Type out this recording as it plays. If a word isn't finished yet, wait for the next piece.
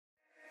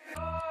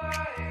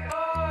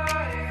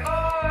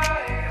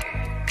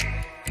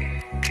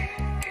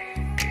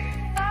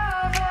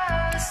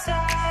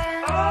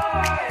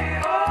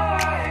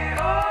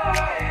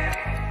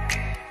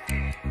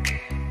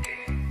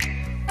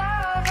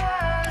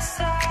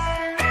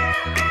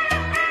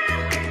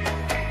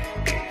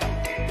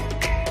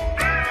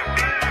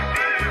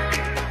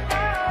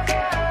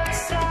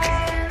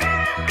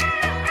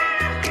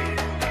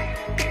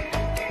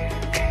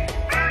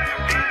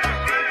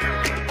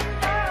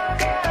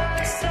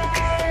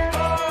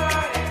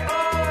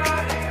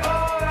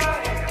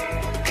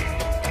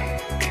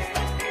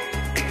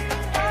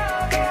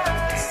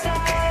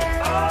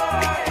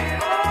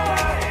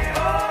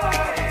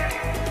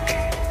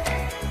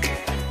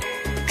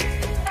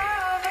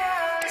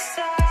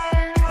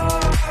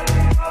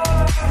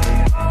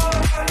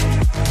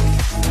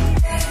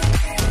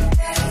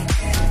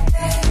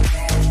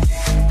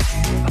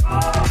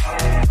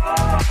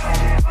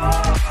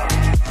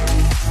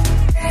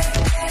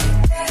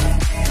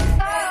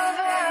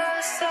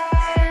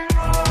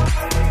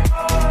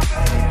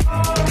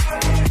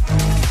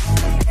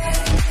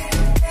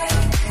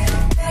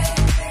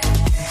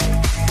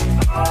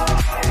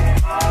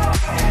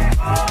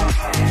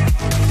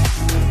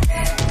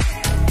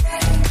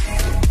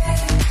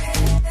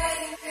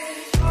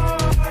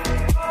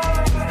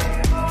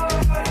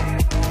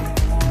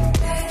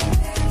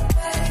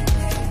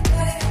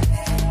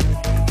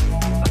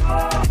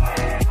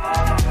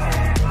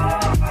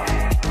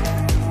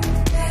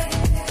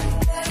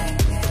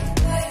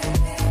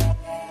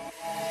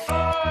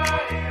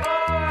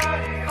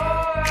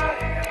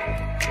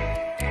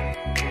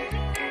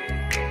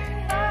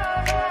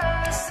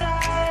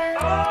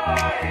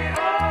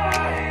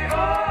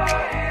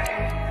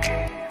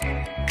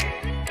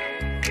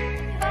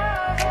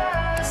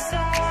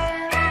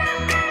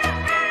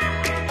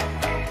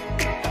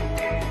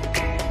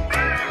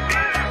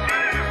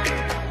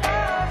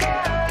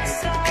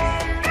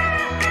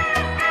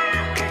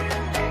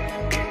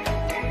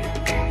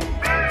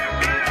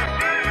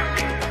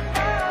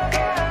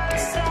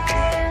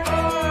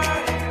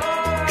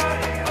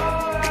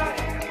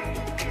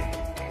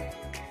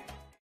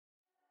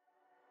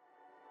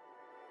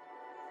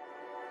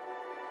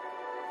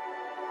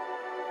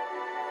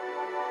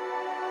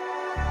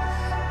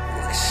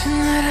Wishing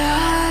that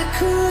I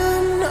could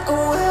run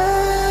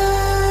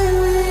away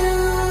with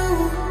you.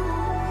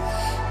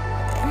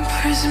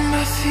 Imprisoned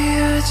by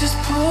fear, just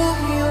pull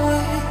me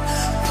away,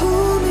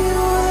 pull me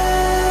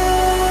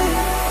away.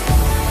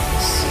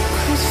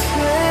 Secret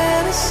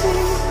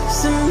fantasies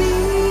of me.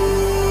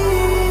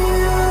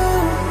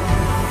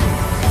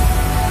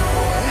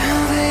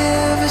 Will they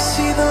ever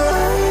see the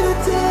light of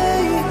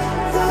day,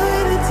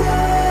 light of day?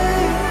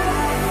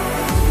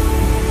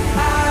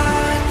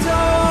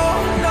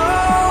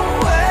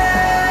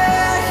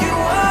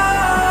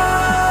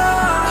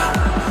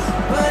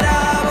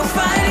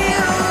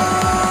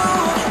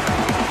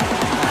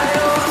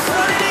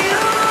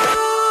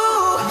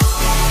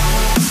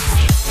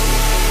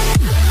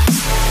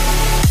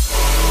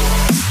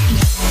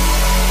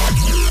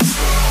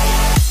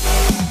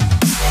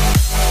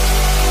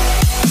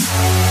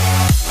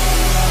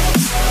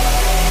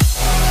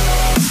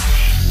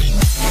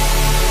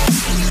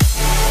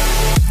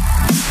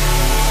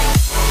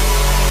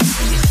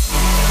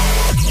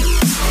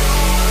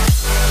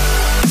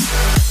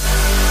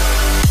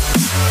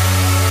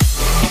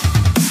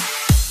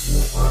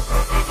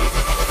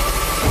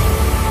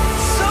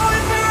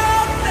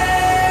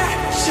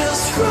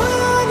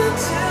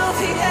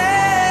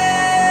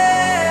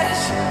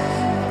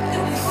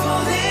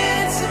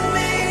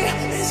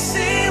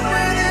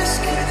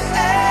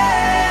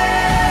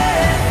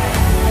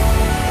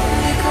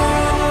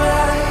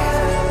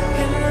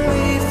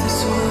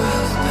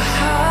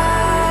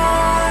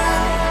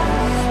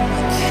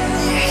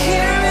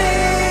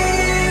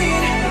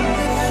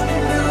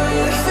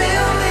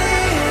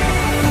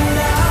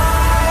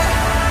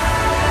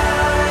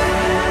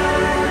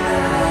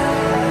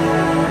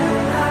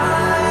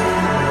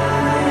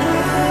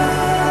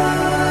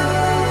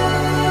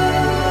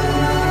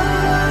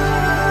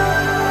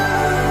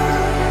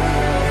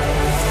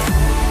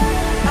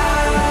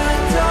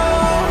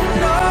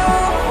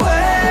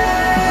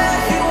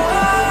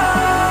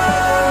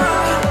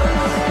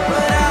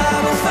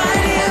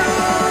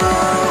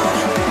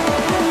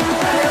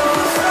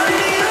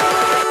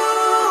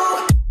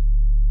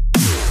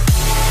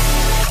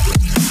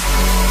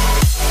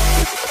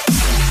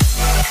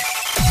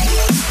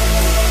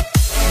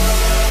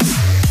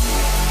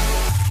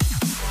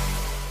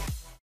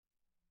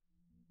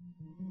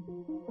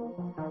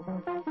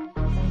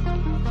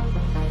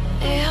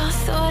 They all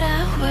thought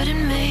I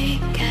wouldn't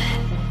make it.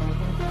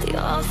 They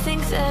all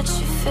think that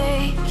you're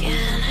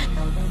faking,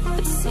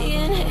 but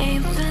seeing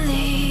ain't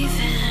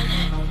believing.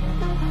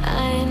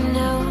 I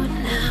know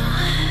now.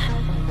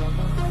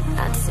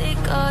 I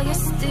take all your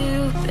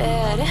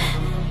stupid,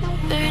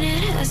 burn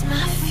it as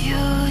my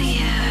fuel,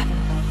 yeah.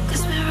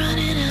 'Cause we're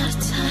running out of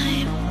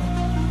time,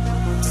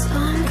 so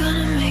I'm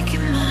gonna make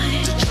it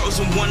mine. The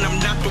chosen one, I'm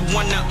not the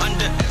one to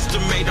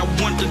underestimate. I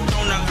want the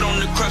throne, I don't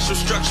the crush,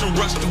 obstruction,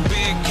 rush through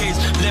barricades,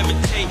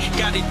 levitate,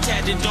 got it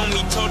tatted on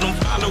me, told them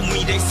follow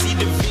me, they see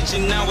the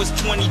vision, now it's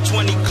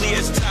 2020, clear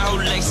as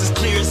Tahoe, Lexus,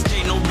 clear as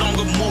day, no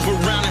longer move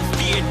around in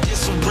fear,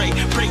 disarray,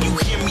 pray you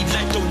hear me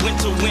like the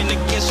winter wind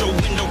against your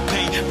window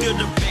pane, feel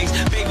the bass,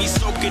 baby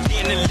soak it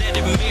in and let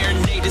it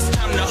marinate, it's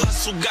time to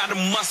hustle, gotta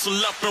muscle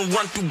up and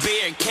run through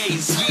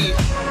barricades, yeah.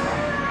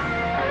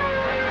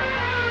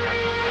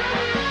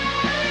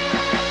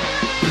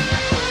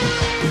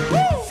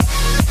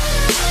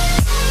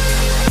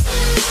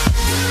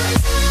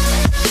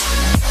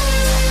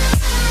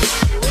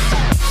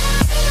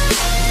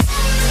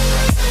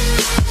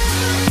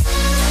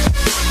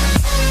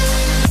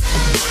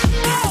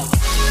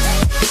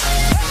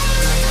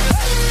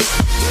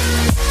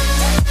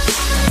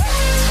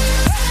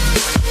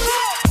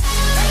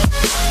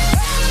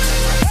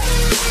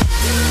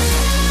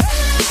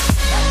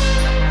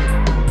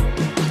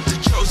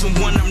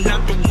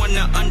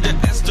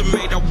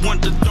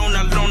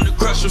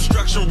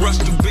 Obstruction, rush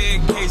through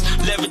barricades,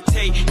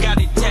 levitate,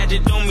 got it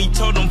tatted on me,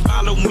 told them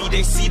follow me,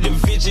 they see the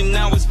vision,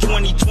 now it's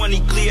 2020,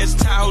 clear as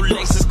Tahoe,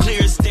 Lexus,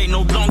 clear as day,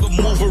 no longer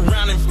move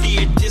around in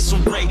fear,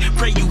 disarray,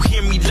 pray you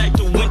hear me like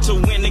the winter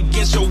wind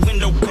against your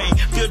window pane,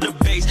 feel the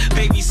bass,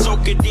 baby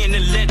soak it in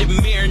and let it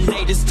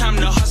marinate, it's time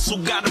to hustle,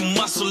 gotta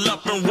muscle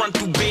up and run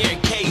through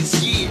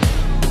barricades, yeah.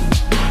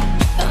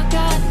 I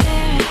got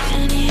their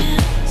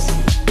opinions,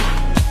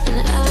 and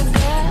I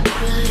got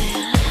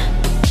mine.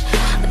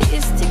 I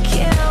used to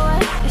care what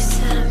they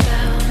said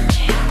about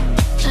me.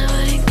 Now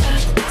I ain't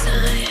got the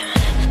time.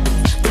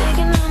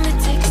 Taking on me,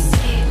 take a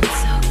seat,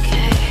 it's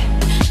okay.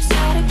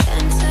 Start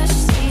again, touch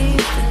sleep,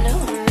 but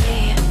know me.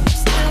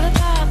 Still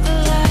about the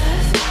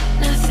life,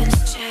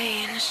 nothing's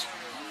changed.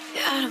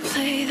 Gotta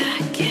play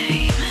that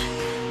game.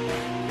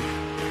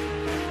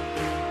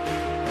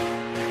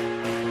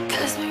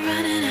 'Cause we're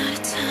running out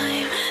of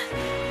time.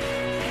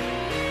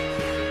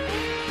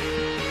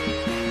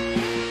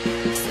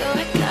 So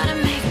I gotta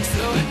make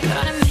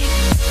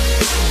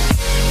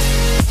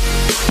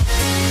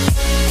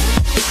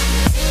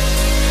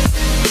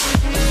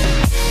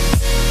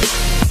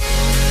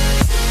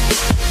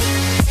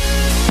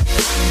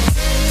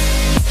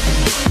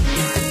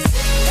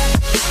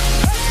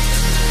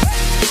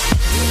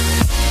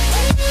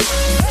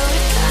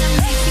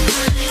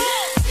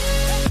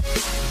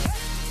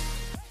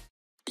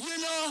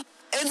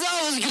It's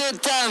always a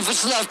good time for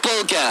Sloth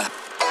Polka.